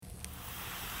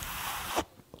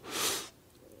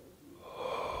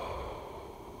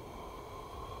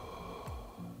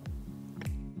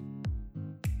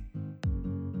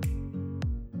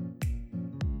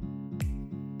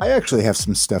I actually have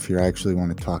some stuff here I actually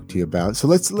want to talk to you about. So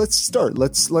let's start.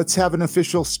 Let's have an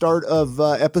official start of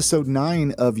episode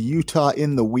 9 of Utah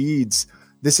in the Weeds.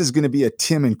 This is going to be a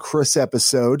Tim and Chris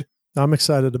episode. I'm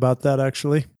excited about that,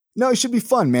 actually. No, it should be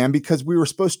fun, man, because we were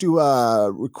supposed to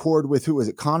record with, who was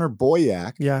it, Connor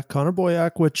Boyack. Yeah, Connor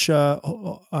Boyack, which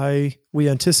we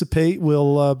anticipate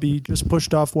will be just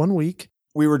pushed off 1 week.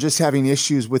 We were just having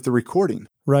issues with the recording.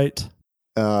 Right.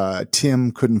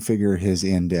 Tim couldn't figure his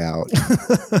end out.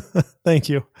 Thank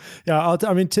you. Yeah,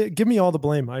 give me all the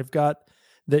blame. I've got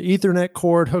the Ethernet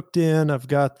cord hooked in. I've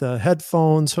got the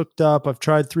headphones hooked up. I've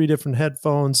tried 3 different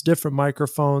headphones, different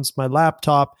microphones, my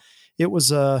laptop. It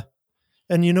was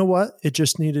and you know what? You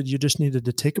just needed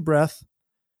to take a breath,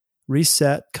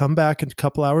 reset, come back a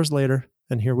couple hours later,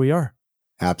 and here we are.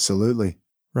 Absolutely.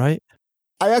 Right?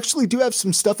 I actually do have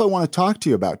some stuff I want to talk to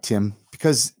you about, Tim,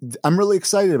 because I'm really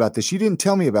excited about this. You didn't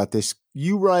tell me about this.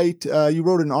 You wrote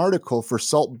an article for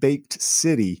Salt Baked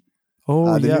City,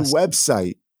 the new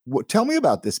website. Tell me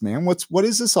about this, man. What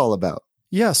is this all about?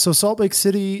 Yeah, so Salt Baked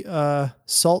City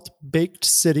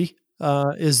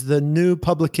is the new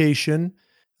publication.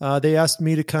 They asked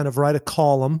me to kind of write a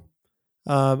column.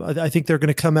 I think they're going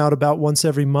to come out about once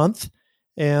every month.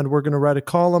 And we're going to write a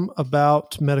column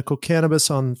about medical cannabis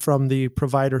from the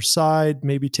provider side,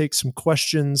 maybe take some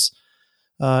questions,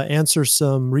 answer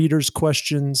some readers'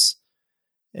 questions.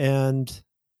 And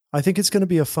I think it's going to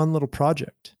be a fun little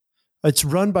project. It's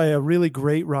run by a really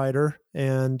great writer,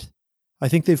 and I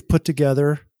think they've put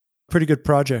together a pretty good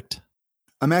project.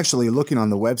 I'm actually looking on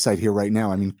the website here right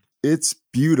now. I mean, it's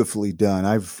beautifully done.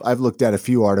 I've looked at a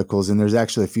few articles, and there's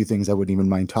actually a few things I wouldn't even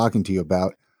mind talking to you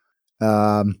about.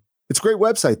 It's a great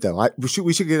website, though.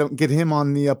 We should get him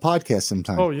on the podcast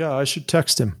sometime. Oh, yeah. I should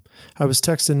text him. I was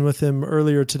texting with him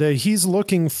earlier today. He's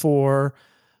looking for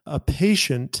a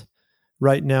patient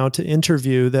right now to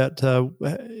interview that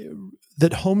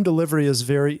home delivery is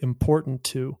very important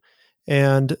to.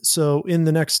 And so in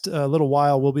the next little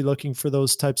while, we'll be looking for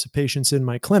those types of patients in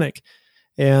my clinic.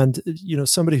 And,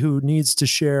 somebody who needs to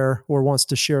share or wants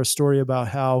to share a story about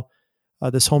how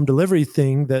this home delivery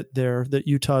thing that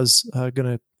Utah's going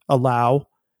to allow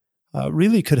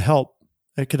really could help.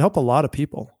 It could help a lot of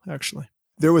people, actually.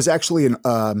 There was actually an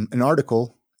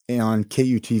article on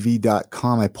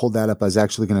KUTV.com. I pulled that up. I was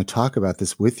actually going to talk about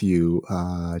this with you.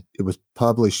 It was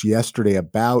published yesterday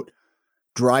about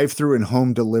drive-through and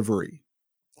home delivery,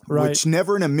 right. Which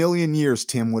never in a million years,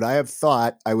 Tim, would I have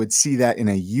thought I would see that in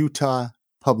a Utah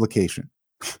publication.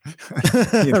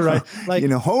 Right.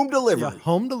 Home delivery. Yeah,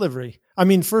 home delivery. I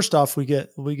mean, first off, we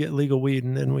get legal weed,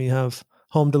 and then we have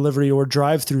home delivery or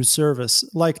drive-through service.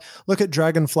 Like, look at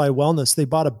Dragonfly Wellness. They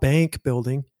bought a bank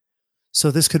building.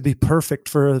 So this could be perfect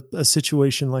for a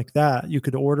situation like that. You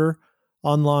could order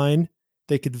online.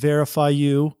 They could verify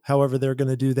you, however they're going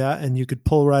to do that. And you could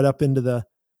pull right up into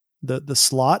the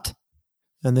slot,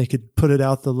 and they could put it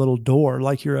out the little door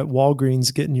like you're at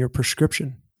Walgreens getting your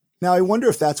prescription. Now, I wonder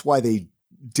if that's why they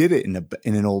did it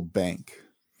in an old bank.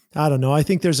 I don't know. I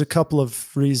think there's a couple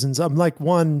of reasons. I'm like,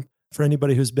 one, for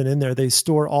anybody who's been in there, they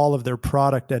store all of their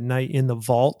product at night in the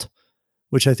vault,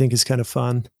 which I think is kind of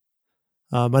fun.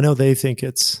 I know they think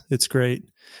it's great,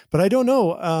 but I don't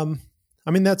know.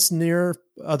 I mean, that's near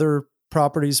other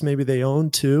properties maybe they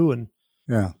own too. And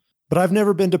yeah, but I've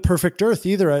never been to Perfect Earth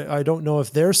either. I don't know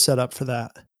if they're set up for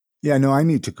that. Yeah, no, I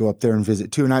need to go up there and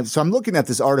visit too. And so I'm looking at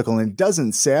this article, and it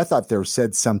doesn't say, I thought there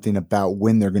said something about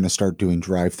when they're going to start doing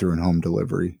drive-through and home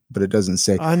delivery, but it doesn't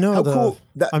say. I know. How cool.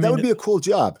 That would be a cool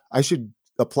job. I should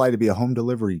apply to be a home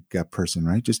delivery person,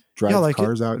 right? Just drive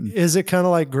cars out. Is it kind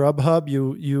of like Grubhub?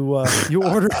 You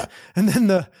order, and then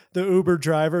the Uber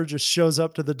driver just shows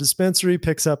up to the dispensary,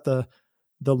 picks up the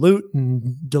loot,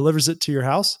 and delivers it to your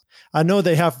house? I know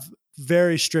they have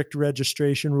very strict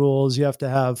registration rules. You have to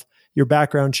have your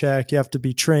background check. You have to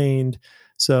be trained.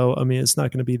 So, I mean, it's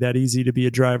not going to be that easy to be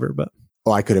a driver, but.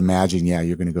 Oh, I could imagine. Yeah.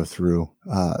 You're going to go through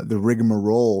the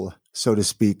rigmarole, so to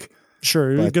speak.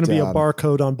 Sure. There's going to be a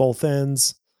barcode on both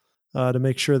ends to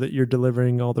make sure that you're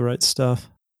delivering all the right stuff.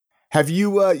 Have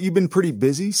you been pretty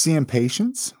busy seeing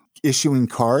patients, issuing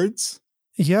cards?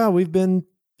 Yeah, we've been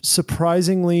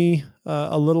surprisingly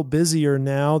a little busier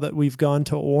now that we've gone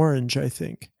to Orange, I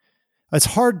think. It's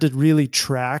hard to really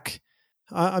track.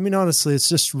 I mean, honestly, it's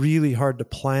just really hard to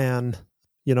plan,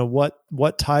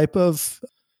 what type of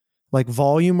like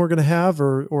volume we're going to have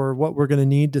or what we're going to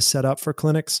need to set up for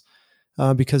clinics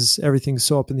because everything's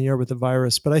so up in the air with the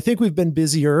virus. But I think we've been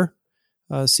busier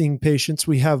seeing patients.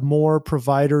 We have more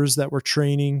providers that we're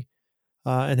training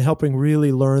and helping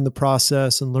really learn the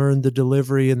process and learn the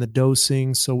delivery and the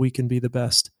dosing so we can be the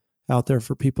best out there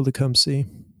for people to come see.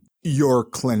 Your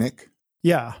clinic?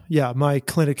 Yeah. My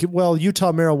clinic, well,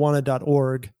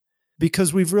 utahmarijuana.org,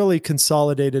 because we've really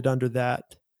consolidated under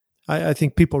that. I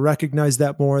think people recognize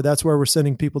that more. That's where we're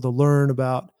sending people to learn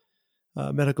about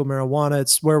medical marijuana.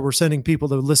 It's where we're sending people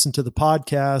to listen to the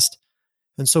podcast.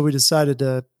 And so we decided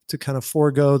to kind of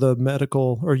forego the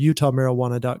medical or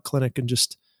utahmarijuana.clinic and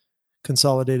just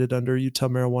consolidate it under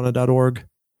utahmarijuana.org.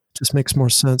 Just makes more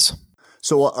sense.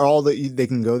 So are all that they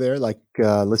can go there, like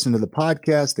listen to the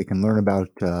podcast. They can learn about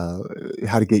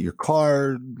how to get your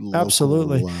card.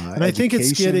 Absolutely. And I think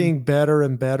it's getting better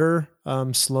and better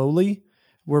slowly.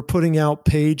 We're putting out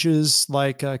pages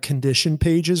like condition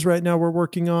pages right now we're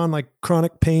working on, like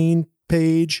chronic pain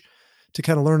page to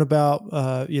kind of learn about,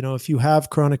 if you have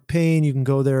chronic pain, you can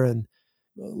go there and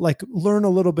like learn a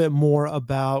little bit more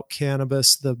about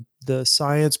cannabis, the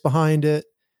science behind it.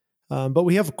 But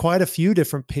we have quite a few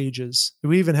different pages.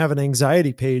 We even have an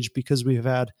anxiety page because we've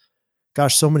had,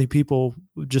 so many people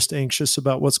just anxious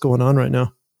about what's going on right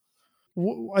now.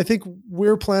 I think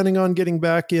we're planning on getting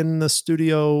back in the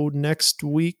studio next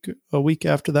week, a week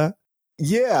after that.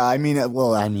 Yeah, I'm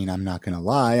not going to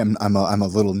lie. I'm a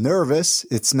little nervous.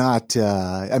 It's not.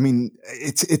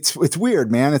 It's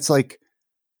weird, man. It's like,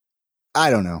 I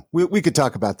don't know. We could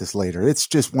talk about this later. It's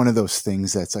just one of those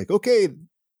things that's like, okay,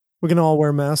 we're going to all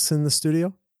wear masks in the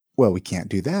studio. Well, we can't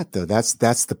do that though.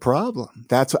 That's the problem.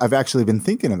 I've actually been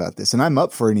thinking about this, and I'm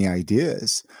up for any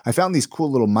ideas. I found these cool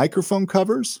little microphone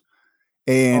covers,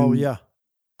 and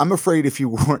I'm afraid if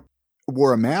you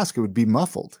wore a mask, it would be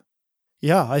muffled.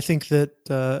 Yeah, I think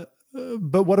that.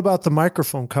 But what about the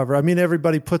microphone cover? I mean,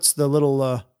 everybody puts the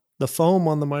little the foam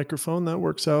on the microphone. That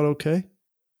works out okay.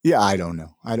 Yeah, I don't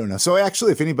know. So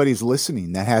actually, if anybody's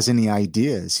listening that has any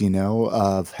ideas,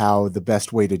 of how the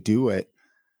best way to do it,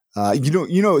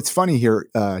 it's funny here,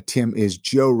 Tim, is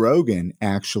Joe Rogan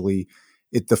actually,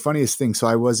 the funniest thing. So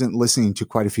I wasn't listening to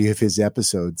quite a few of his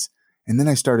episodes, and then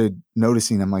I started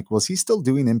noticing, I'm like, well, is he still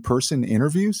doing in-person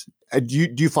interviews? Do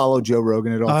you follow Joe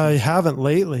Rogan at all? I haven't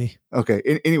lately.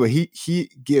 Okay. Anyway, he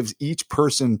gives each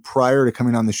person prior to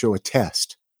coming on the show a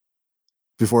test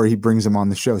before he brings them on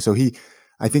the show. So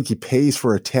I think he pays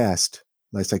for a test.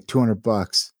 It's like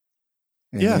 $200.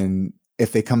 And then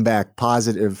if they come back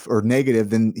positive or negative,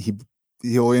 then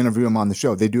he'll interview them on the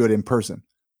show. They do it in person.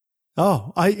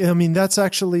 Oh, I mean, that's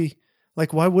actually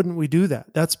like, why wouldn't we do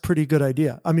that? That's a pretty good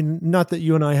idea. I mean, not that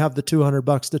you and I have the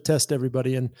 $200 to test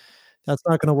everybody, and that's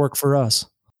not going to work for us.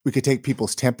 We could take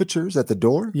people's temperatures at the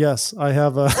door. Yes, I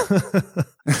have a,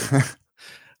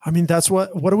 I mean, that's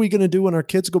what are we going to do when our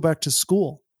kids go back to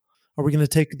school? Are we going to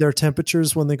take their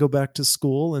temperatures when they go back to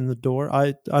school in the door?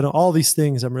 I don't, all these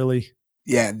things I'm really.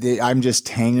 Yeah, I'm just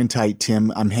hanging tight,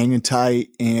 Tim. I'm hanging tight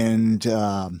and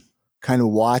kind of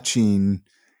watching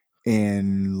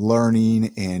and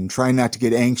learning and trying not to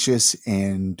get anxious.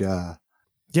 And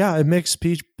it makes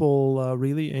people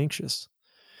really anxious.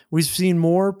 We've seen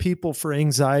more people for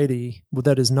anxiety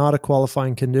that is not a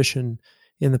qualifying condition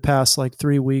in the past like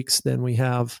 3 weeks than we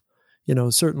have,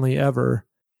 certainly ever.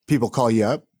 People call you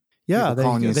up. Yeah,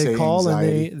 they call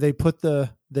anxiety. And they put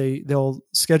they'll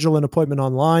schedule an appointment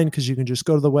online because you can just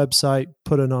go to the website,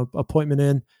 put an appointment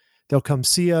in. They'll come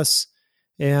see us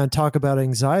and talk about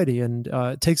anxiety. And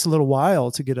it takes a little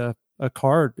while to get a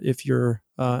card if you're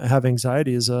have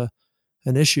anxiety as an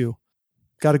issue.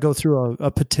 Got to go through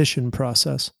a petition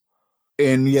process.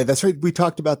 And yeah, that's right. We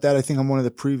talked about that, I think, on one of the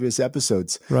previous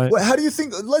episodes. Right. Well, how do you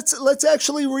think? Let's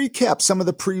actually recap some of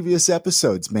the previous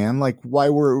episodes, man. Like why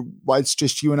it's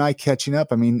just you and I catching up.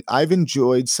 I mean, I've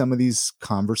enjoyed some of these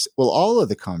all of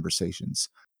the conversations.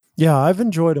 Yeah, I've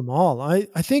enjoyed them all. I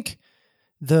think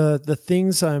the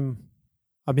things I'll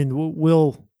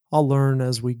learn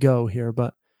as we go here,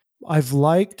 but I've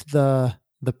liked the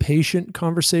patient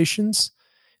conversations.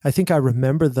 I think I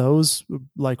remember those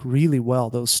like really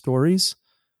well, those stories.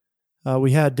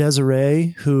 We had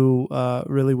Desiree who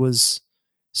really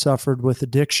suffered with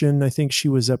addiction. I think she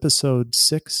was episode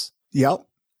 6. Yep.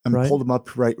 I pulled them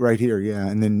up right here. Yeah.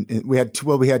 And then we had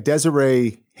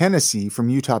Desiree Hennessy from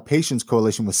Utah Patients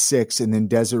Coalition was 6. And then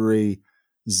Desiree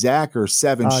Zacher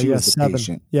 7. She was the 7.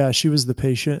 patient. Yeah. She was the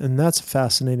patient. And that's a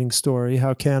fascinating story,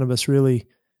 how cannabis really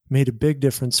made a big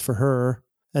difference for her.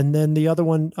 And then the other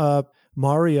one,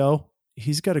 Mario,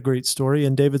 he's got a great story,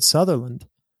 and David Sutherland,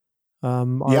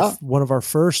 one of our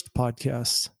first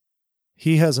podcasts.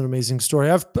 He has an amazing story.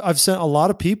 I've sent a lot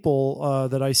of people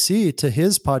that I see to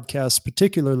his podcast,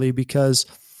 particularly because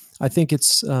I think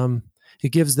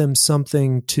it gives them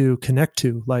something to connect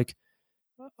to. Like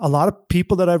a lot of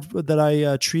people that I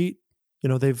treat,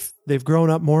 they've grown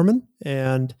up Mormon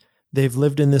and they've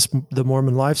lived in the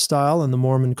Mormon lifestyle and the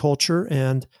Mormon culture,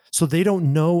 and so they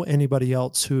don't know anybody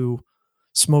else who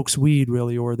smokes weed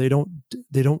really, or they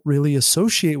don't really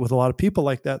associate with a lot of people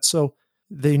like that. So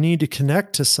they need to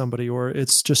connect to somebody, or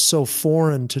it's just so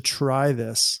foreign to try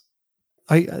this.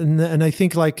 And I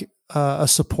think like a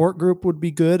support group would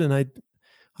be good. And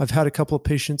I've had a couple of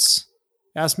patients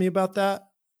ask me about that,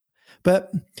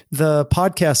 but the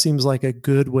podcast seems like a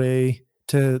good way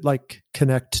to like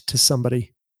connect to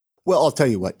somebody. Well, I'll tell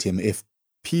you what, Tim, if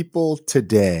people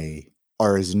today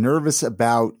are as nervous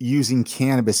about using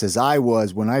cannabis as I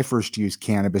was when I first used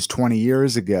cannabis 20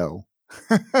 years ago,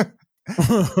 I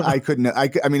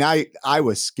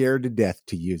was scared to death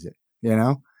to use it, you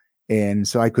know? And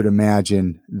so I could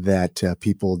imagine that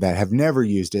people that have never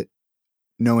used it,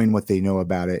 knowing what they know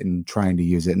about it and trying to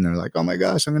use it, and they're like, oh my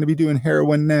gosh, I'm going to be doing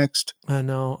heroin next. I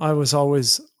know. I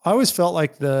always felt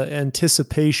like the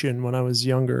anticipation when I was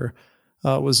younger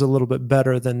was a little bit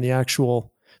better than the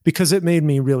actual, because it made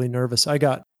me really nervous. I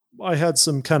had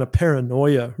some kind of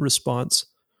paranoia response,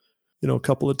 a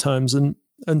couple of times. And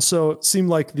so it seemed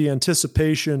like the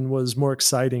anticipation was more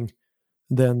exciting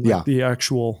than the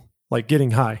actual, like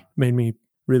getting high made me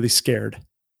really scared.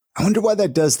 I wonder why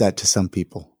that does that to some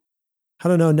people. I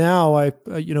don't know. Now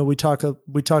we talk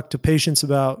to patients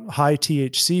about high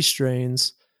THC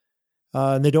strains,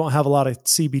 and they don't have a lot of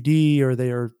CBD, or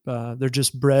they're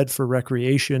just bred for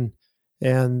recreation.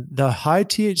 And the high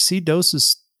THC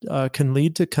doses can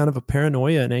lead to kind of a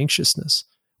paranoia and anxiousness.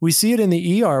 We see it in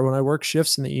the ER when I work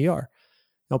shifts in the ER.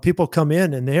 People come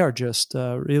in and they are just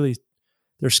really,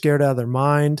 they're scared out of their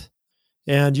mind,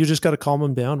 and you just got to calm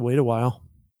them down, wait a while.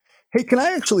 Hey, can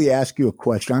I actually ask you a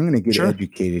question? I'm going to get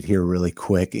educated here really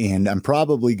quick, and I'm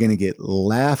probably going to get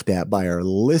laughed at by our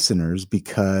listeners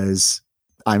because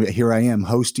I am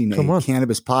hosting a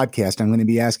cannabis podcast. I'm going to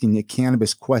be asking a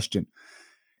cannabis question.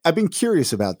 I've been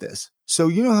curious about this. So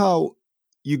you know how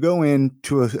you go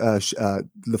into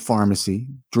the pharmacy,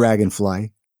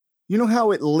 Dragonfly, you know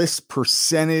how it lists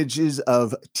percentages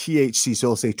of THC. So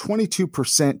it'll say 22%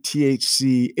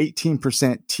 THC,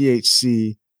 18%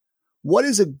 THC. What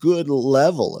is a good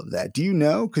level of that? Do you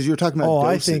know? Because you're talking about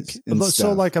doses. I think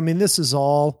so. Like, this is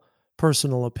all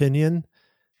personal opinion.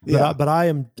 But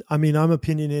I'm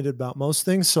opinionated about most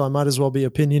things, so I might as well be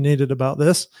opinionated about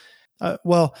this.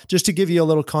 Well, just to give you a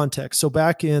little context. So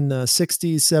back in the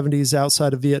 60s, 70s,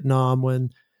 outside of Vietnam, when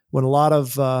a lot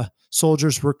of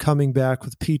soldiers were coming back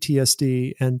with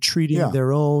PTSD and treating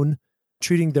their own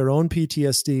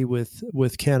PTSD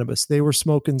with cannabis, they were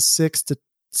smoking 6 to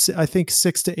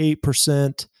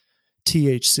 8%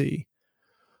 THC.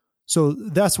 So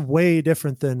that's way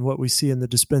different than what we see in the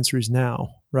dispensaries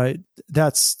now, right?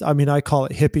 I call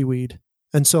it hippie weed.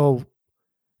 And so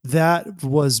that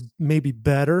was maybe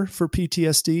better for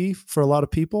PTSD for a lot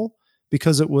of people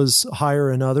because it was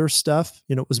higher in other stuff.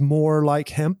 It was more like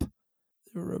hemp,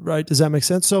 right? Does that make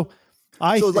sense? So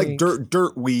think, like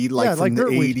dirt weed, like from the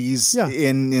 80s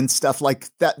in stuff like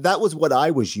that. That was what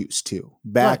I was used to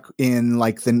back in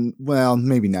like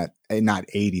maybe not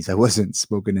 80s. I wasn't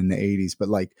smoking in the 80s, but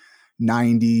like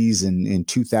 90s and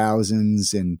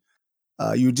 2000s. And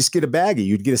you would just get a baggie.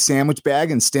 You'd get a sandwich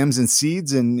bag and stems and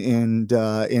seeds. And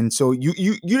so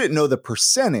you didn't know the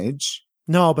percentage.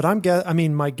 No, but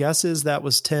my guess is that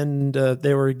was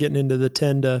they were getting into the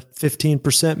 10 to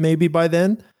 15% maybe by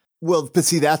then. Well, but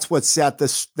see, that's what's at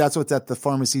the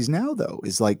pharmacies now, though,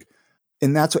 is like,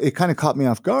 and that's what it kind of caught me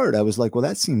off guard. I was like, well,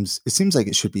 it seems like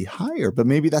it should be higher, but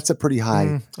maybe that's a pretty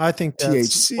high. I think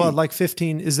THC. Well, like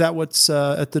 15. Is that what's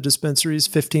at the dispensaries?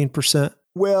 15%.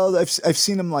 Well, I've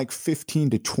seen them like 15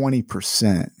 to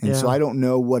 20%, and so I don't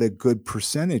know what a good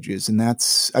percentage is, and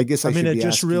that's I guess I should be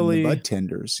asking the bud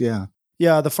tenders.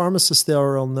 Yeah, the pharmacists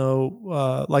there will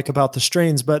know like about the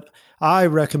strains, but I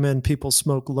recommend people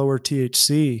smoke lower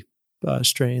THC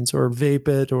strains or vape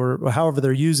it or however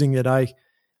they're using it. I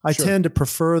tend to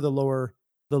prefer the lower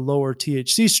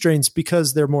THC strains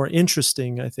because they're more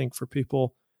interesting, I think, for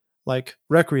people. Like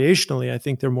recreationally, I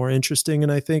think they're more interesting.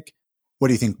 And I think, what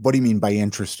do you think? What do you mean by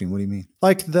interesting? What do you mean?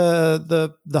 Like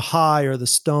the high or the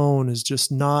stone is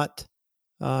just not,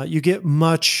 you get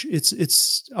much,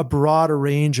 it's a broader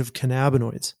range of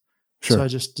cannabinoids. Sure. So I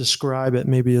just describe it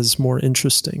maybe as more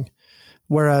interesting.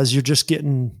 Whereas you're just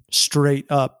getting straight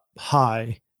up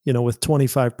high, with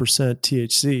 25%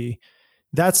 THC,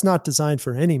 that's not designed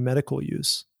for any medical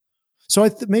use. So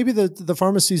maybe the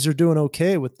pharmacies are doing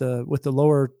okay with the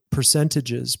lower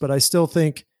percentages, but I still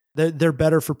think that they're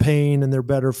better for pain and they're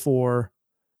better for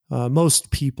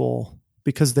most people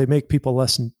because they make people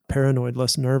less paranoid,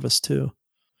 less nervous too.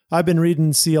 I've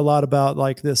been see a lot about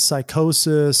like this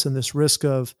psychosis and this risk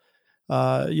of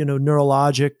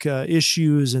neurologic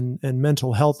issues and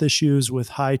mental health issues with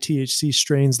high THC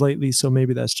strains lately. So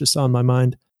maybe that's just on my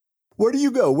mind. Where do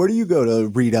you go? Where do you go to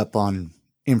read up on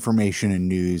information and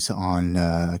news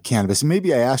on cannabis? And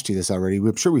maybe I asked you this already.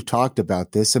 I'm sure we've talked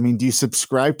about this. I mean, do you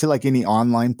subscribe to like any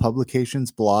online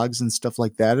publications, blogs, and stuff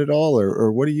like that at all,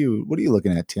 or what are you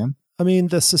looking at, Tim? I mean,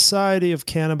 the Society of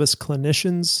Cannabis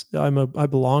Clinicians I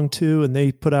belong to, and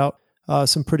they put out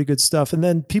some pretty good stuff. And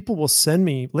then people will send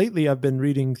me. Lately, I've been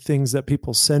reading things that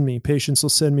people send me. Patients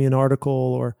will send me an article,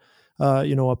 or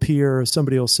a peer or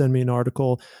somebody will send me an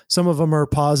article. Some of them are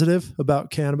positive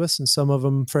about cannabis, and some of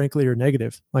them, frankly, are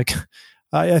negative. Like,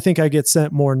 I think I get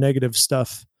sent more negative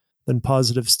stuff than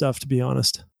positive stuff, to be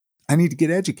honest. I need to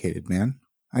get educated, man.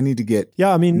 I need to get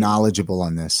knowledgeable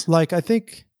on this. Like, I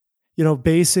think,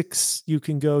 basics, you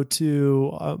can go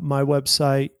to my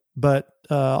website, but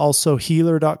also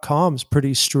healer.com is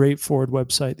pretty straightforward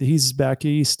website. He's back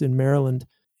east in Maryland.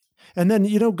 And then,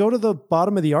 go to the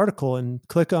bottom of the article and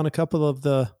click on a couple of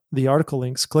the article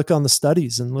links, click on the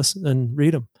studies and listen and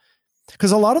read them.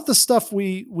 Because a lot of the stuff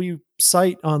we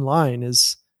cite online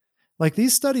is like,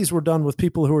 these studies were done with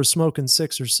people who are smoking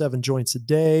 6 or 7 joints a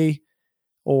day,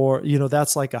 or,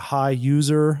 that's like a high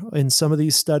user in some of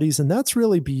these studies. And that's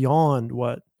really beyond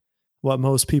what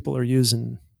most people are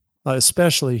using,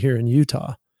 especially here in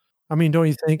Utah. I mean, don't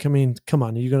you think? I mean, come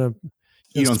on, you don't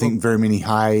think very many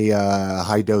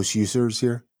high dose users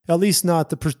here? At least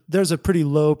not there's a pretty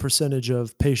low percentage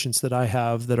of patients that I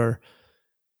have that are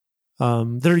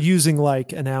they're using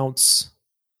like an ounce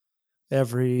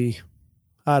every,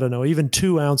 I don't know, even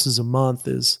 2 ounces a month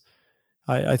is,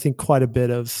 I think, quite a bit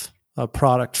of a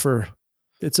product for.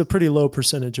 It's a pretty low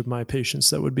percentage of my patients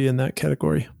that would be in that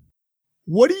category.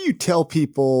 What do you tell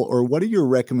people, or what are your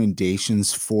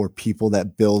recommendations for people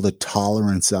that build a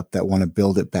tolerance up that want to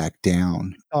build it back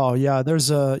down? Oh yeah, there's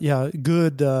a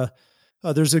good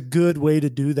way to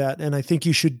do that. And I think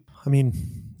you should,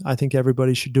 I think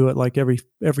everybody should do it like every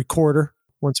quarter,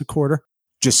 once a quarter.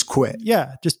 Just quit.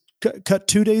 Yeah. Just cut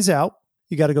 2 days out.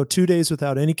 You got to go 2 days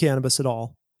without any cannabis at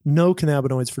all. No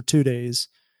cannabinoids for 2 days.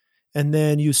 And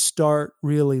then you start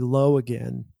really low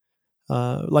again.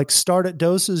 Like, start at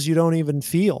doses you don't even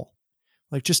feel.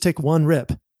 Like, just take 1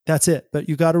 rip. That's it. But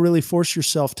you got to really force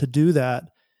yourself to do that.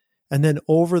 And then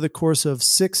over the course of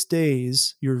 6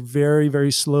 days, you're very,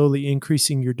 very slowly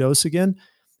increasing your dose again.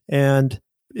 And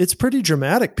it's pretty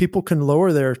dramatic. People can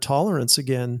lower their tolerance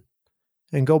again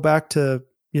and go back to,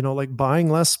 like buying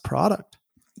less product.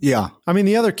 Yeah. I mean,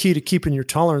 the other key to keeping your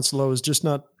tolerance low is just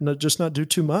not do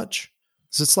too much.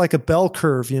 So it's like a bell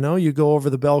curve, you go over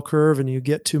the bell curve and you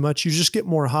get too much, you just get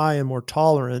more high and more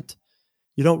tolerant.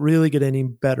 You don't really get any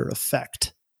better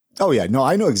effect. Oh yeah. No,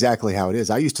 I know exactly how it is.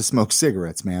 I used to smoke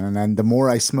cigarettes, man. And then the more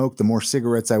I smoked, the more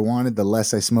cigarettes I wanted. The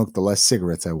less I smoked, the less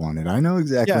cigarettes I wanted. I know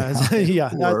exactly how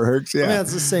it works. Yeah.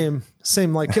 It's the same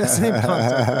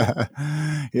concept.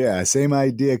 Yeah. Same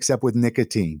idea, except with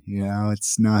nicotine.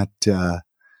 It's not, there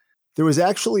was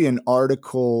actually an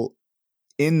article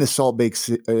in the Salt Lake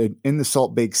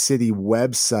City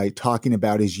website talking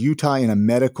about, is Utah in a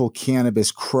medical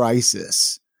cannabis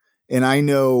crisis? And I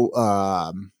know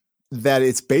that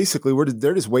it's basically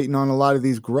they're just waiting on a lot of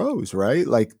these grows, right?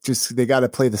 Like, just they got to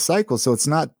play the cycle, so it's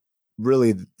not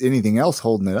really anything else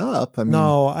holding it up. I mean,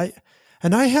 no, I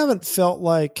haven't felt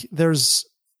like there's.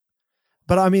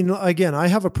 But I mean, again, I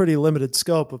have a pretty limited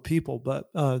scope of people,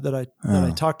 but that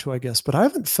I talk to, I guess. But I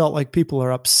haven't felt like people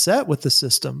are upset with the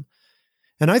system.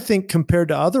 And I think compared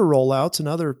to other rollouts in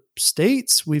other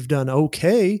states, we've done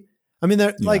okay. I mean,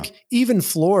 like, even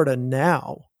Florida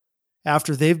now,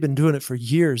 after they've been doing it for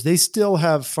years, they still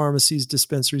have pharmacies,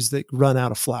 dispensaries that run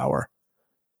out of flower.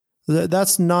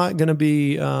 That's not going to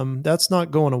be, that's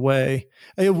not going away.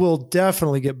 It will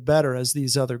definitely get better as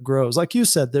these other grows. Like you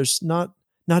said, there's not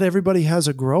everybody has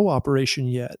a grow operation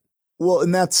yet. Well,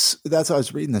 and that's I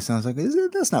was reading this and I was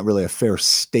like, that's not really a fair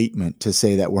statement to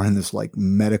say that we're in this like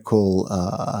medical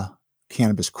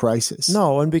cannabis crisis.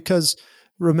 No, and because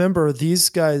remember, these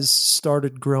guys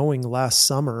started growing last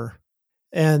summer,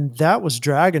 and that was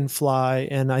Dragonfly,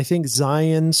 and I think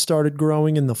Zion started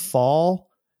growing in the fall,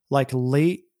 like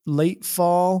late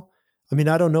fall. I mean,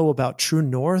 I don't know about True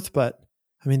North, but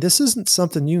I mean, this isn't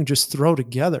something you can just throw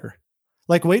together.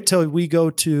 Like, wait till we go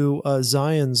to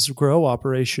Zion's grow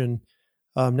operation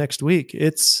next week.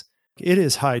 It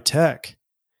is high tech.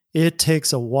 It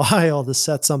takes a while to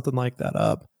set something like that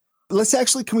up.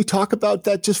 Can we talk about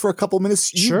that just for a couple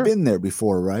minutes? You've Sure. been there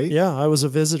before, right? Yeah, I was a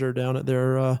visitor down at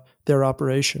their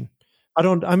operation.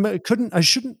 I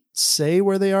shouldn't say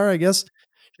where they are, I guess.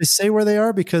 I say where they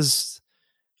are because,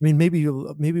 I mean, maybe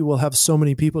we'll have so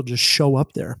many people just show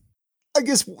up there. I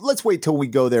guess let's wait till we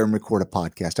go there and record a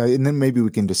podcast, and then maybe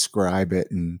we can describe it.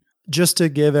 And just to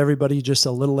give everybody just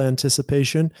a little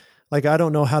anticipation, like I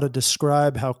don't know how to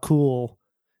describe how cool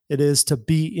it is to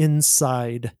be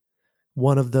inside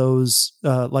one of those,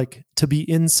 like to be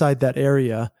inside that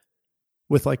area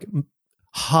with like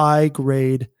high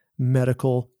grade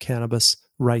medical cannabis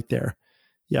right there.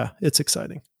 Yeah, it's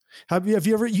exciting. Have you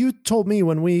ever, you told me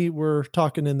when we were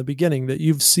talking in the beginning that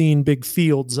you've seen big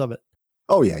fields of it.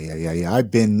 Oh yeah.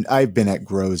 I've been at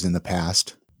grows in the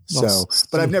past. So,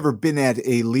 but I've never been at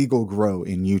a legal grow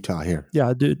in Utah here.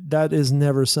 Yeah, dude, that is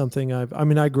never something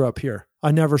I grew up here.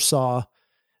 I never saw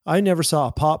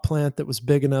a pot plant that was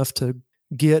big enough to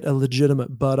get a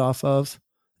legitimate bud off of.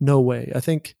 No way. I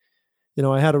think,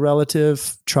 I had a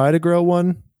relative try to grow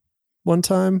one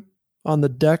time on the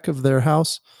deck of their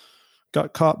house,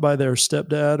 got caught by their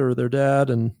stepdad or their dad,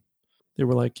 and they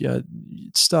were like, yeah,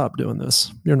 stop doing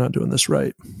this. You're not doing this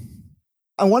right.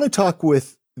 I want to talk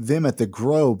with them at the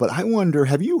grow, but I wonder,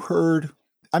 have you heard,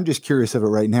 I'm just curious of it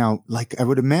right now. Like I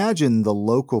would imagine the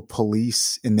local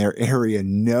police in their area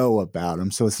know about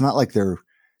them. So it's not like they're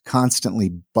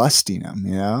constantly busting them,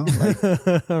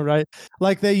 Like, right.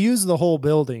 Like they use the whole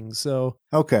building. So,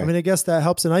 okay. I mean, I guess that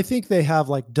helps. And I think they have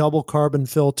like double carbon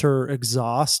filter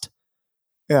exhaust.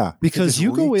 Yeah. Because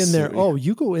you go in there. Oh,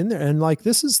 you go in there and like,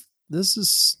 this is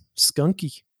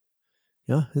skunky.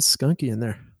 Yeah. It's skunky in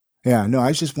there. Yeah. No, I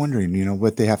was just wondering,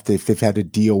 what they have to, if they've had to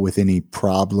deal with any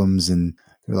problems and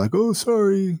they're like, oh,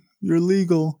 sorry, you're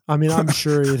legal. I mean, I'm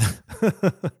sure you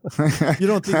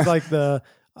don't think like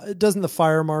doesn't the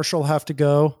fire marshal have to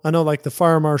go? I know like the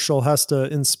fire marshal has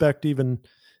to inspect even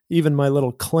my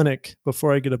little clinic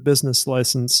before I get a business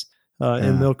license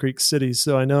in Mill Creek City.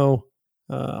 So I know,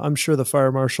 I'm sure the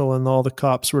fire marshal and all the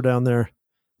cops were down there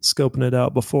scoping it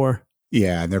out before.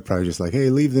 Yeah. And they're probably just like, hey,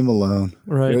 leave them alone.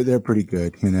 Right. They're pretty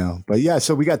good, but yeah,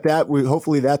 so we got that.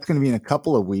 Hopefully that's going to be in a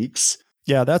couple of weeks.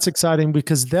 Yeah, that's exciting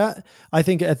because I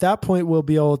think at that point we'll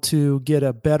be able to get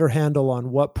a better handle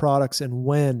on what products and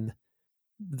when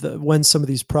some of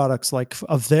these products like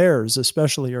of theirs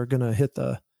especially are going to hit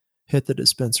the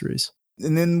dispensaries.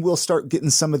 And then we'll start getting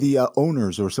some of the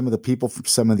owners or some of the people from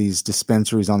some of these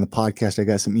dispensaries on the podcast. I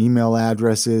got some email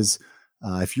addresses.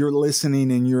 If you're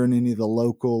listening and you're in any of the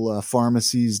local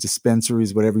pharmacies,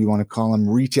 dispensaries, whatever you want to call them,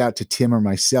 reach out to Tim or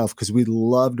myself because we'd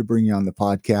love to bring you on the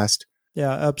podcast.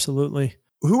 Yeah, absolutely.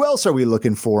 Who else are we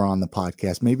looking for on the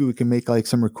podcast? Maybe we can make like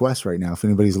some requests right now if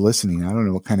anybody's listening. I don't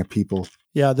know what kind of people.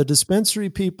 Yeah, the dispensary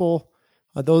people,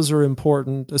 those are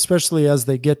important, especially as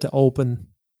they get to open.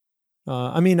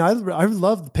 I mean, I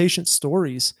love the patient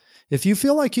stories. If you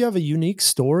feel like you have a unique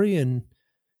story and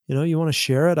you want to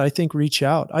share it, I think reach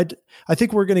out. I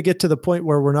think we're going to get to the point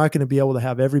where we're not going to be able to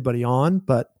have everybody on,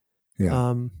 but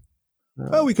yeah.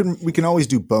 Well, we can always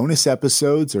do bonus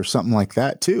episodes or something like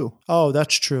that too. Oh,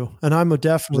 that's true. And I'm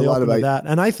definitely open to that.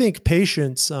 And I think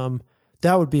patients,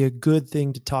 that would be a good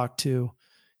thing to talk to,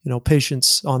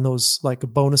 patients on those, like a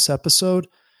bonus episode,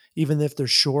 even if they're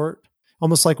short,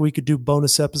 almost like we could do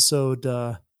bonus episode,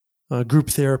 group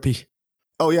therapy.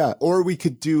 Oh yeah. Or we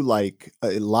could do like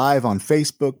live on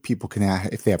Facebook. People can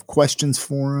if they have questions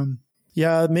for them.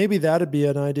 Yeah, maybe that'd be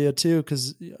an idea too.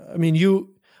 Cause I mean,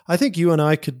 I think you and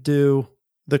I could do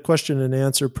the question and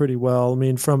answer pretty well. I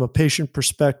mean, from a patient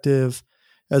perspective,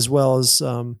 as well as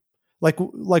like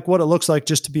what it looks like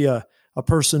just to be a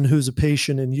person who's a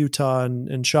patient in Utah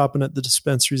and shopping at the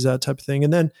dispensaries, that type of thing.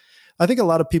 And then I think a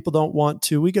lot of people don't want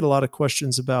to. We get a lot of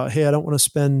questions about, hey, I don't want to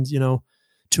spend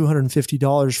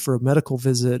 $250 for a medical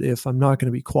visit if I'm not going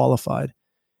to be qualified.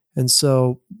 And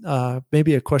so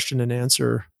maybe a question and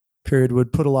answer period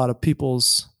would put a lot of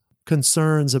people's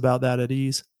concerns about that at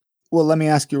ease. Well, let me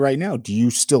ask you right now, do you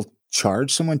still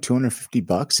charge someone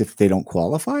 $250 if they don't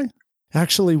qualify?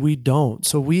 Actually, we don't.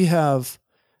 So we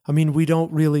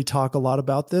don't really talk a lot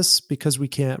about this because we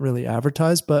can't really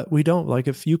advertise, but we don't. Like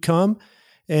if you come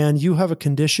and you have a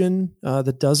condition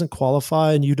that doesn't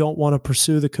qualify and you don't want to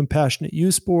pursue the compassionate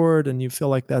use board and you feel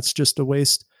like that's just a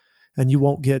waste and you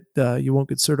won't get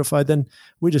certified, then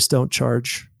we just don't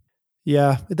charge.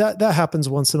 Yeah, that happens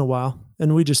once in a while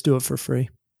and we just do it for free.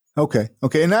 Okay.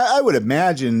 And I would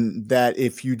imagine that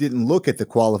if you didn't look at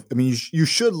the you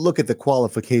should look at the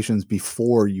qualifications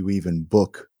before you even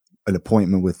book an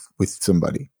appointment with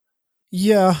somebody.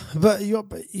 Yeah. But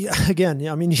again,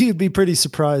 I mean, you'd be pretty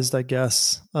surprised, I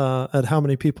guess, at how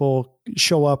many people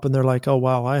show up and they're like, oh,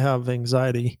 wow, I have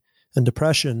anxiety and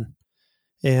depression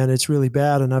and it's really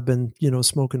bad. And I've been,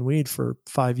 smoking weed for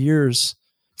 5 years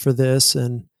for this.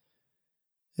 And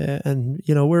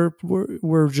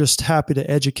we're just happy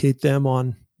to educate them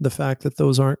on the fact that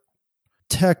those aren't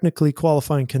technically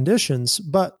qualifying conditions,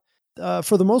 but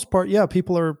for the most part, yeah,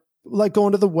 people are like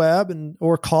going to the web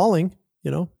or calling.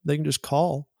 They can just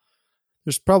call.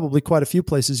 There's probably quite a few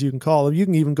places you can call. You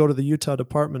can even go to the Utah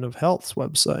Department of Health's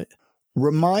website.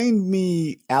 Remind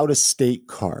me out-of-state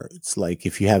cards, like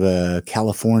if you have a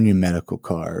California medical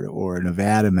card or a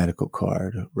Nevada medical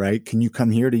card, right? Can you come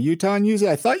here to Utah and use it?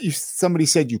 I thought somebody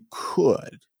said you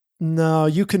could. No,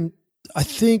 you can. I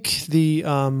think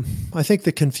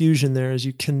the confusion there is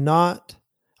you cannot.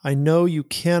 I know you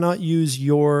cannot use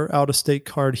your out-of-state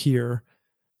card here,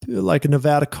 like a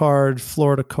Nevada card,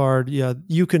 Florida card. Yeah,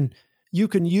 you can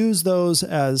use those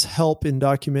as help in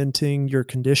documenting your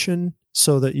condition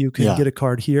so that you can get a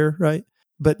card here, right?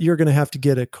 But you're going to have to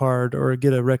get a card or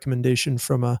get a recommendation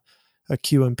from a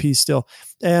QMP still.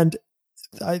 And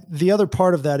the other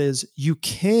part of that is you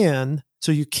can't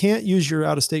use your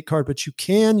out-of-state card, but you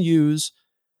can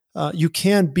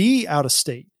be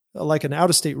out-of-state, like an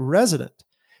out-of-state resident,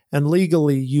 and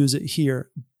legally use it here.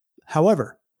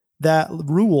 However, that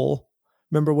rule,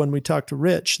 remember when we talked to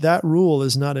Rich, that rule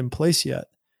is not in place yet.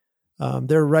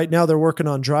 They're working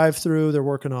on drive-through. They're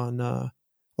working on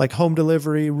like home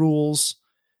delivery rules.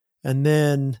 And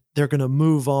then they're going to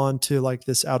move on to like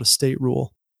this out-of-state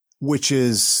rule. Which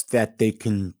is that you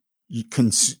can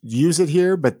use it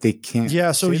here, but they can't.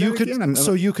 Yeah. So you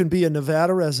can be a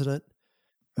Nevada resident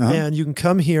and you can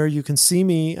come here, you can see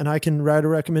me and I can write a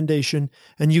recommendation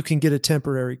and you can get a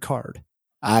temporary card.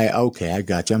 I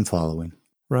got you. I'm following.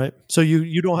 Right. So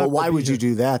you don't have. But why would you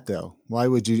do that though? Why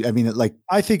would you? I mean,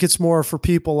 I think it's more for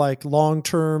people like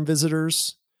long-term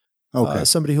visitors. Okay.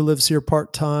 Somebody who lives here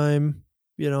part-time,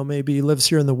 maybe lives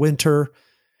here in the winter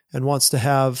and wants to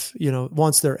have,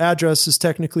 wants their address is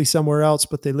technically somewhere else,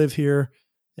 but they live here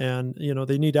and,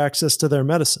 they need access to their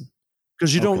medicine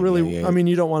because you don't really,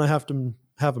 you don't want to have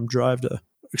them drive to,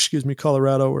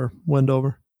 Colorado or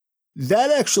Wendover. That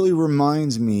actually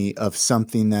reminds me of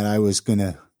something that I was going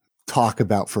to talk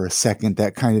about for a second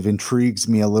that kind of intrigues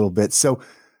me a little bit. So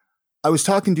I was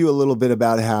talking to you a little bit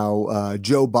about how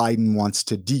Joe Biden wants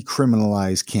to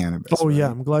decriminalize cannabis. Oh, right? Yeah.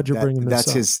 I'm glad you're bringing this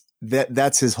up.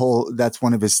 That's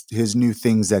one of his new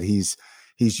things that he's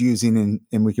using.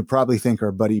 And we could probably thank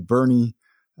our buddy Bernie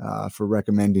for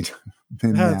recommending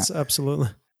him that. Absolutely.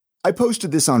 I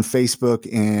posted this on Facebook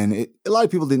and a lot of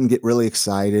people didn't get really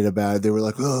excited about it. They were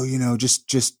like, oh,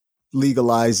 just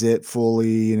legalize it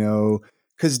fully,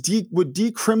 because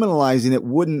decriminalizing it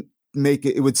wouldn't make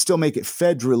it would still make it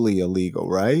federally illegal,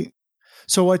 right?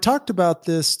 So I talked about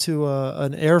this to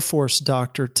an Air Force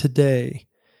doctor today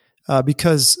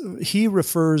because he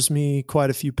refers me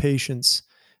quite a few patients,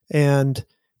 and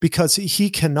because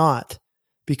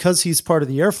because he's part of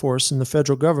the Air Force and the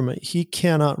federal government, he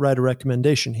cannot write a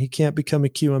recommendation. He can't become a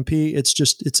QMP.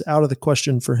 It's out of the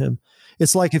question for him.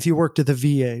 It's like if you worked at the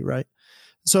VA, right?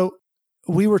 So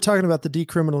we were talking about the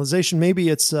decriminalization. Maybe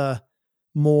it's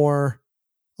more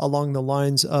along the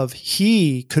lines of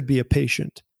he could be a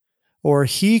patient or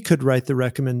he could write the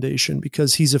recommendation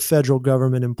because he's a federal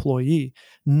government employee.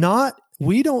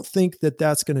 We don't think that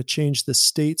that's going to change the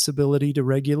state's ability to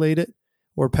regulate it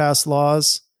or pass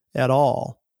laws at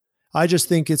all. I just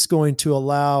think it's going to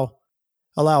allow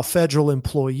federal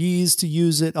employees to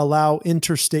use it, allow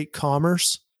interstate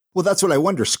commerce. Well, that's what I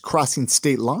wonder, crossing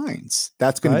state lines.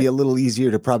 That's going to be a little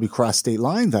easier to probably cross state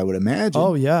lines, I would imagine.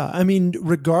 Oh, yeah. I mean,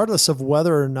 regardless of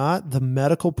whether or not the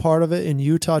medical part of it in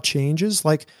Utah changes,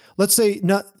 like let's say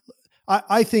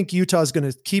I think Utah is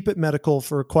going to keep it medical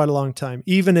for quite a long time,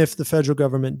 even if the federal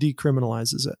government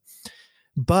decriminalizes it.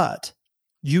 But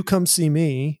you come see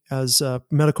me as a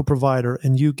medical provider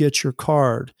and you get your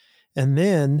card. And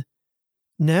then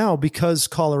now, because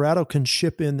Colorado can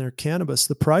ship in their cannabis,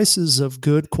 the prices of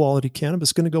good quality cannabis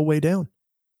are going to go way down.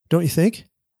 Don't you think?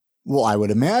 Well, I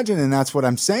would imagine. And that's what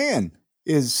I'm saying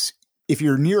is if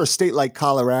you're near a state like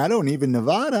Colorado and even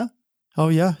Nevada. Oh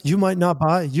yeah. You might not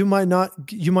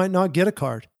get a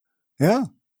card. Yeah.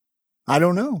 I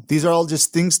don't know. These are all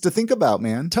just things to think about,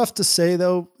 man. Tough to say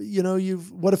though.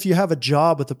 What if you have a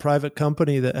job with a private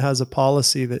company that has a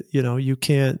policy that, you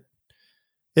can't,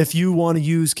 if you want to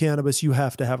use cannabis, you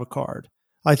have to have a card.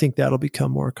 I think that'll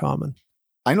become more common.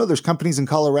 I know there's companies in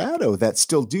Colorado that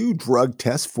still do drug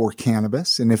tests for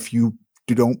cannabis. And if you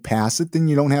don't pass it, then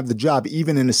you don't have the job,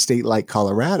 even in a state like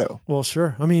Colorado. Well,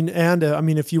 sure. I mean,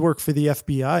 if you work for the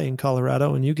FBI in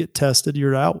Colorado and you get tested,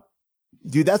 you're out.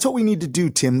 Dude, that's what we need to do,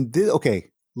 Tim. Okay,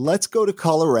 let's go to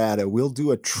Colorado. We'll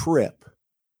do a trip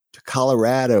to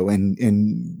Colorado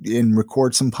and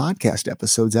record some podcast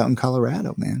episodes out in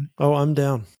Colorado, man. Oh, I'm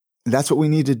down. That's what we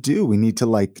need to do. We need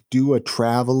to do a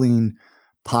traveling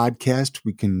podcast.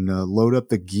 We can load up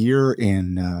the gear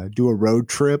and do a road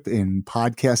trip and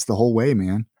podcast the whole way,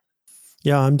 man.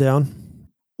 Yeah, I'm down.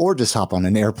 Or just hop on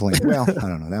an airplane. Well, I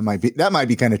don't know. That might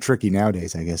be kind of tricky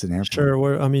nowadays, I guess, an airplane. Sure.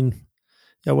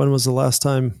 When was the last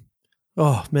time?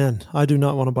 Oh man, I do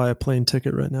not want to buy a plane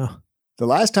ticket right now. The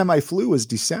last time I flew was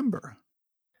December.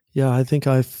 Yeah, I think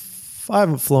I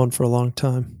haven't flown for a long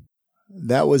time.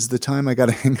 That was the time I got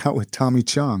to hang out with Tommy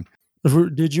Chong.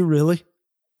 Did you really?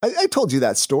 I told you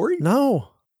that story. No.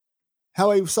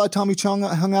 How I saw Tommy Chong,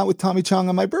 hung out with Tommy Chong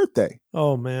on my birthday.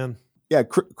 Oh, man. Yeah,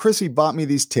 Chrissy bought me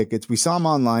these tickets. We saw him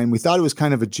online. We thought it was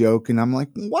kind of a joke. And I'm like,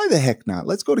 why the heck not?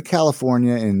 Let's go to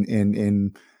California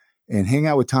and hang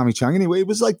out with Tommy Chong. Anyway, it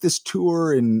was like this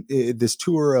tour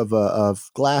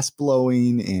of glass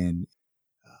blowing and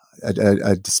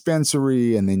a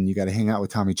dispensary. And then you got to hang out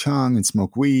with Tommy Chong and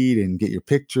smoke weed and get your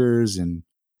pictures. And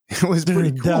it was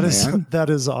pretty cool, man. That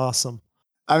is awesome.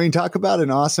 I mean, talk about an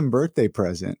awesome birthday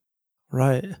present.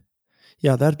 Right.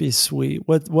 Yeah, that'd be sweet.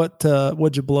 What'd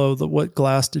you blow? What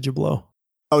glass did you blow?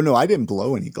 Oh no, I didn't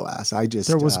blow any glass.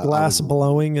 There was glass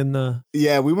blowing in the.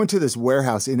 Yeah, we went to this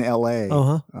warehouse in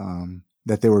LA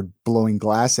that they were blowing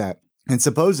glass at, and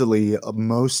supposedly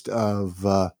most of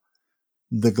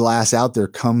the glass out there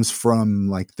comes from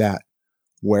like that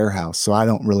warehouse. So I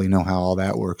don't really know how all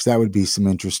that works. That would be some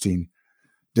interesting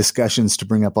discussions to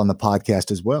bring up on the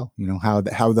podcast as well. You know, how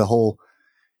the whole.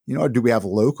 You know, do we have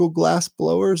local glass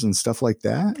blowers and stuff like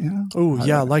that? You know? Oh,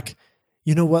 yeah. Like,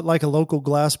 you know what? Like a local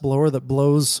glass blower that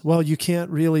blows. Well, you can't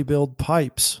really build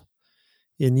pipes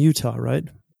in Utah, right?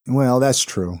 Well, that's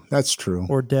true. That's true.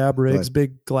 Or dab rigs,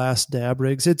 big glass dab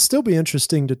rigs. It'd still be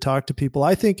interesting to talk to people.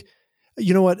 I think,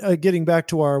 you know what? Getting back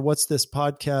to our What's This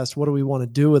podcast, what do we want to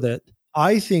do with it?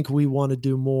 I think we want to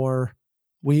do more.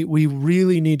 We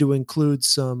really need to include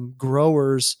some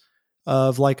growers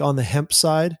of like on the hemp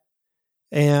side.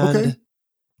 And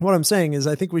what I'm saying is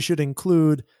I think we should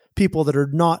include people that are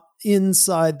not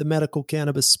inside the medical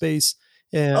cannabis space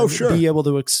and be able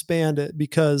to expand it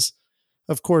because,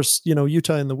 of course, you know,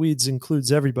 Utah in the Weeds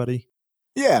includes everybody.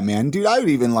 Yeah, man. Dude, I would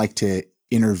even like to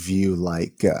interview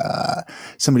like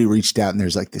somebody reached out and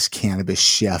there's like this cannabis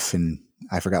chef and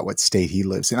I forgot what state he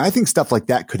lives in. I think stuff like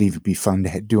that could even be fun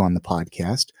to do on the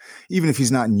podcast, even if he's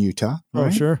not in Utah. Right? Oh,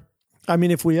 sure. I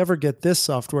mean, if we ever get this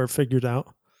software figured out.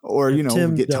 Or, you know,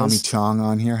 we get Tommy Chong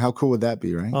on here. How cool would that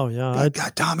be, right? Oh, yeah. I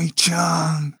got Tommy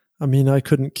Chong. I mean, I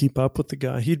couldn't keep up with the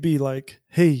guy. He'd be like,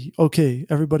 hey, okay,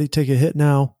 everybody take a hit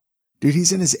now. Dude,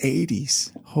 he's in his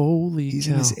 80s. He's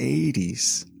in his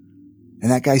 80s.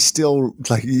 And that guy's still,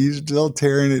 like, he's still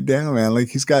tearing it down, man. Like,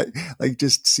 he's got, like,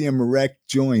 just see him wreck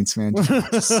joints, man.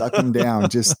 Just suck him down.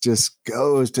 Just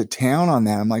goes to town on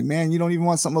that. I'm like, man, you don't even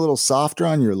want something a little softer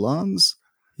on your lungs?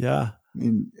 Yeah.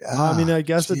 I mean, I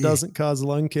guess it doesn't cause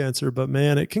lung cancer, but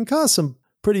man, it can cause some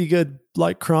pretty good,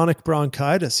 like chronic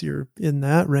bronchitis. You're in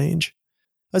that range.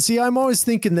 See, I'm always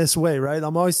thinking this way, right?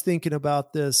 I'm always thinking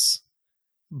about this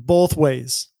both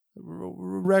ways,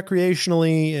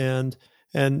 recreationally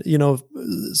and, you know,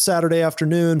 Saturday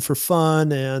afternoon for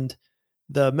fun and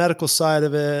the medical side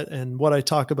of it and what I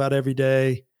talk about every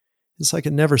day. It's like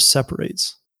it never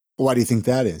separates. Why do you think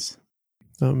that is?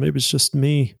 Maybe it's just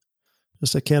me.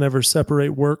 Just I can't ever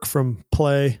separate work from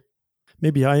play.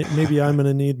 Maybe I'm going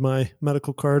to need my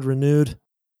medical card renewed.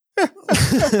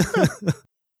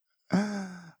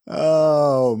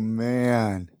 Oh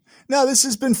man. No, this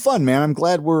has been fun, man. I'm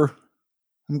glad we're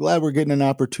getting an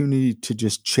opportunity to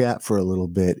just chat for a little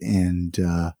bit and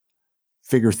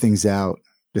figure things out,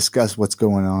 discuss what's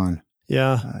going on.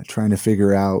 Yeah. Trying to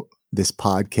figure out this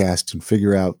podcast and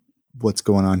figure out what's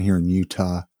going on here in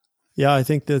Utah. Yeah, I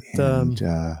think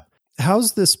that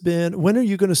how's this been? When are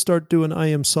you going to start doing I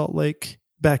Am Salt Lake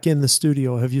back in the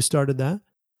studio? Have you started that?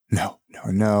 No.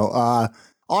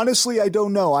 Honestly, I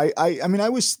don't know. I mean,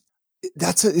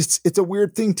 it's a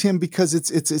weird thing, Tim, because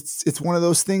it's one of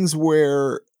those things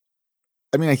where,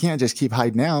 I mean, I can't just keep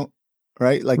hiding out,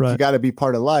 right? Like you got to be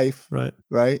part of life.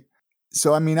 Right.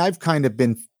 So, I mean, I've kind of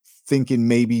been thinking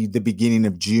maybe the beginning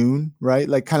of June, right?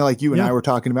 Like kind of like you and I were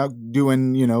talking about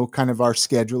doing, you know, kind of our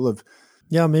schedule of.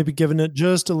 Yeah, maybe giving it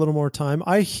just a little more time.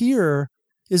 I hear,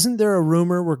 isn't there a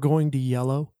rumor we're going to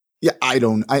yellow? Yeah,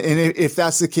 and if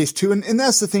that's the case too, and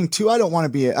that's the thing too, I don't want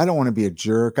to be a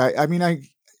jerk.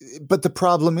 But the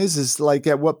problem is like,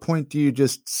 at what point do you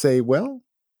just say, well,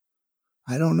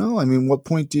 I don't know. I mean, what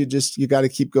point do you got to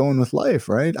keep going with life,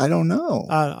 right? I don't know.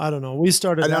 I don't know. We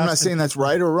started. And I'm not saying that's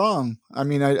right or wrong. I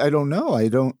mean, I don't know. I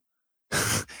don't,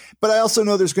 but I also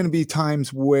know there's going to be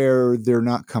times where they're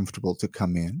not comfortable to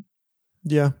come in.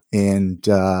 Yeah. And,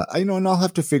 and I'll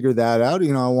have to figure that out.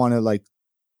 You know, I want to like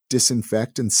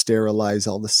disinfect and sterilize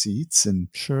all the seats and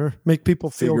sure, make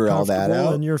people feel figure all comfortable that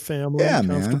out. and your family Yeah,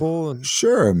 comfortable. man. And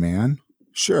Sure, man.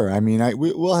 Sure. I mean,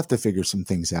 we'll have to figure some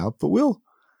things out, but we'll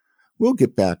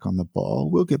get back on the ball.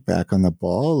 We'll get back on the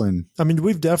ball. And I mean,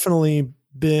 we've definitely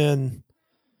been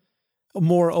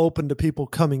more open to people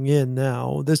coming in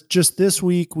now. This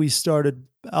week, we started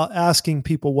asking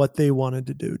people what they wanted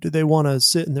to do. Do they want to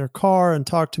sit in their car and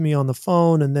talk to me on the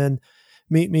phone and then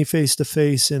meet me face to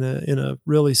face in a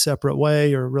really separate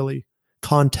way or really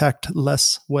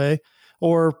contact-less way?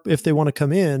 Or if they want to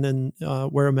come in and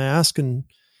wear a mask and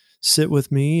sit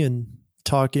with me and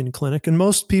talk in clinic. And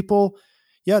most people,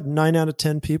 9 out of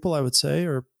 10 people, I would say,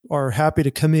 are happy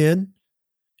to come in.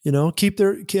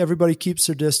 Everybody keeps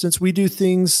their distance. We do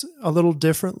things a little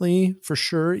differently for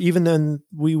sure, even than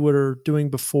we were doing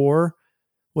before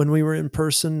when we were in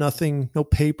person. Nothing, no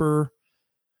paper.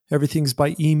 Everything's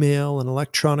by email and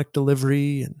electronic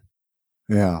delivery.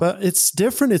 But it's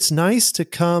different. It's nice to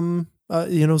come,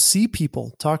 see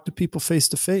people, talk to people face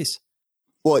to face.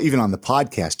 Well, even on the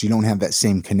podcast, you don't have that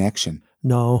same connection.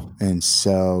 No. And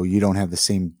so you don't have the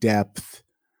same depth.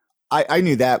 I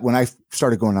knew that when I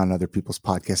started going on other people's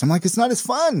podcasts. I'm like, it's not as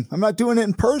fun. I'm not doing it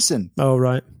in person. Oh,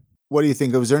 right. What do you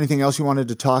think? Was there anything else you wanted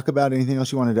to talk about? Anything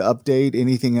else you wanted to update?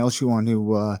 Anything else you want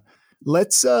to,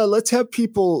 let's have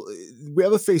people, we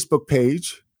have a Facebook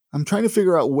page. I'm trying to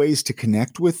figure out ways to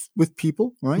connect with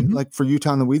people, right? Mm-hmm. Like for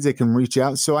Utah in the Weeds, they can reach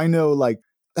out. So I know, like,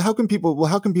 how can people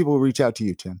reach out to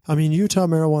you, Tim? I mean,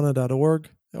 utahmarijuana.org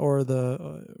or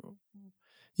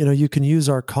you can use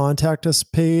our contact us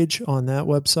page on that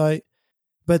website.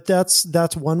 But that's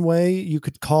one way. You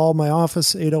could call my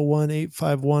office,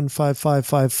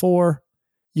 801-851-5554.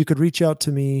 You could reach out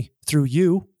to me through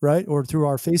you, right? Or through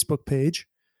our Facebook page.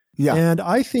 Yeah. And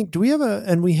I think, we have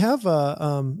an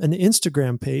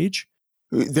Instagram page.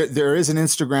 There is an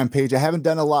Instagram page. I haven't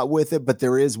done a lot with it, but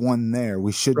there is one there.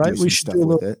 We should do some stuff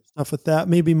with it. Stuff with that,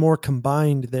 maybe more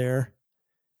combined there.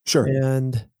 Sure.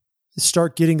 And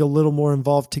start getting a little more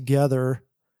involved together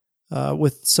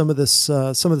with some of this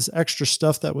extra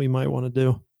stuff that we might want to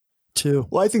do too.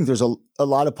 Well, I think there's a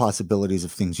lot of possibilities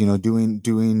of things, doing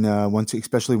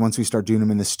especially once we start doing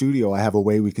them in the studio. I have a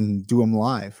way we can do them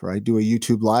live, right? Do a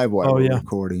YouTube live while we're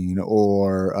recording,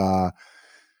 or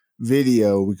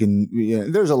video. We can,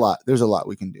 there's a lot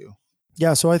we can do.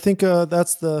 Yeah. So I think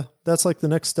that's like the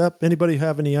next step. Anybody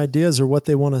have any ideas or what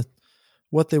they want us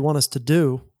to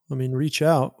do? I mean, reach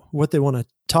out, what they want to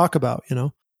talk about,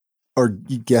 or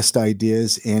guest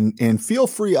ideas, and feel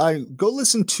free. Go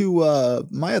listen to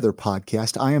my other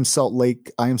podcast, I Am Salt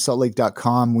Lake,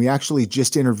 IamSaltLake.com. We actually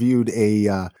just interviewed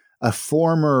a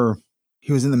former,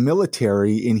 he was in the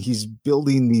military and he's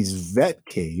building these vet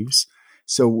caves.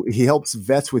 So he helps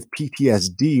vets with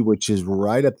PTSD, which is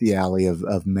right up the alley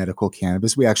of medical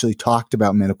cannabis. We actually talked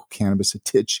about medical cannabis a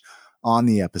titch on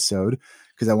the episode,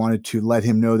 because I wanted to let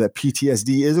him know that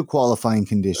PTSD is a qualifying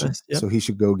condition. Yep. So he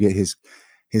should go get his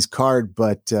card.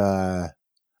 But a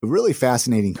really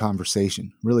fascinating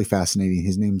conversation, really fascinating.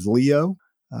 His name's Leo.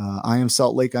 I Am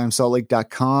Salt Lake,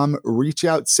 IamSaltLake.com. Reach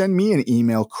out, send me an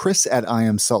email.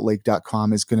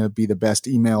 Chris@IamSaltLake.com is going to be the best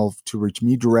email to reach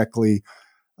me directly.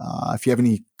 If you have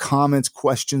any comments,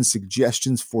 questions,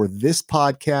 suggestions for this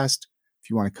podcast, if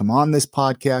you want to come on this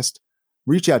podcast,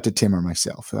 reach out to Tim or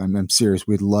myself. I'm serious.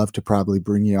 We'd love to probably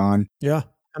bring you on. Yeah.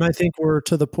 And I think we're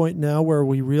to the point now where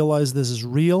we realize this is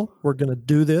real. We're going to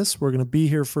do this. We're going to be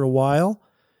here for a while.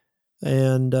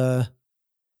 And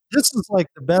this is like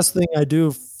the best thing I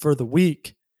do for the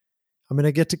week. I'm going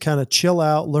to get to kind of chill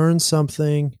out, learn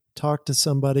something, talk to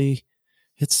somebody.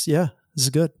 This is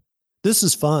good. This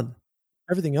is fun.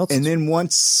 Everything else. And then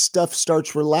once stuff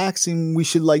starts relaxing, we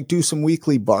should do some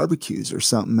weekly barbecues or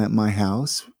something at my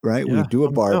house, right? Yeah, we do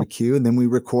a barbecue and then we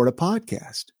record a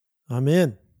podcast. I'm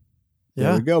in.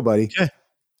 Yeah. There we go, buddy.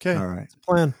 Okay. All right.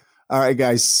 Plan. All right,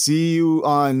 guys. See you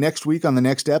next week on the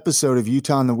next episode of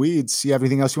Utah in the Weeds. You have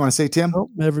anything else you want to say, Tim? Oh,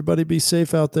 everybody be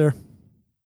safe out there.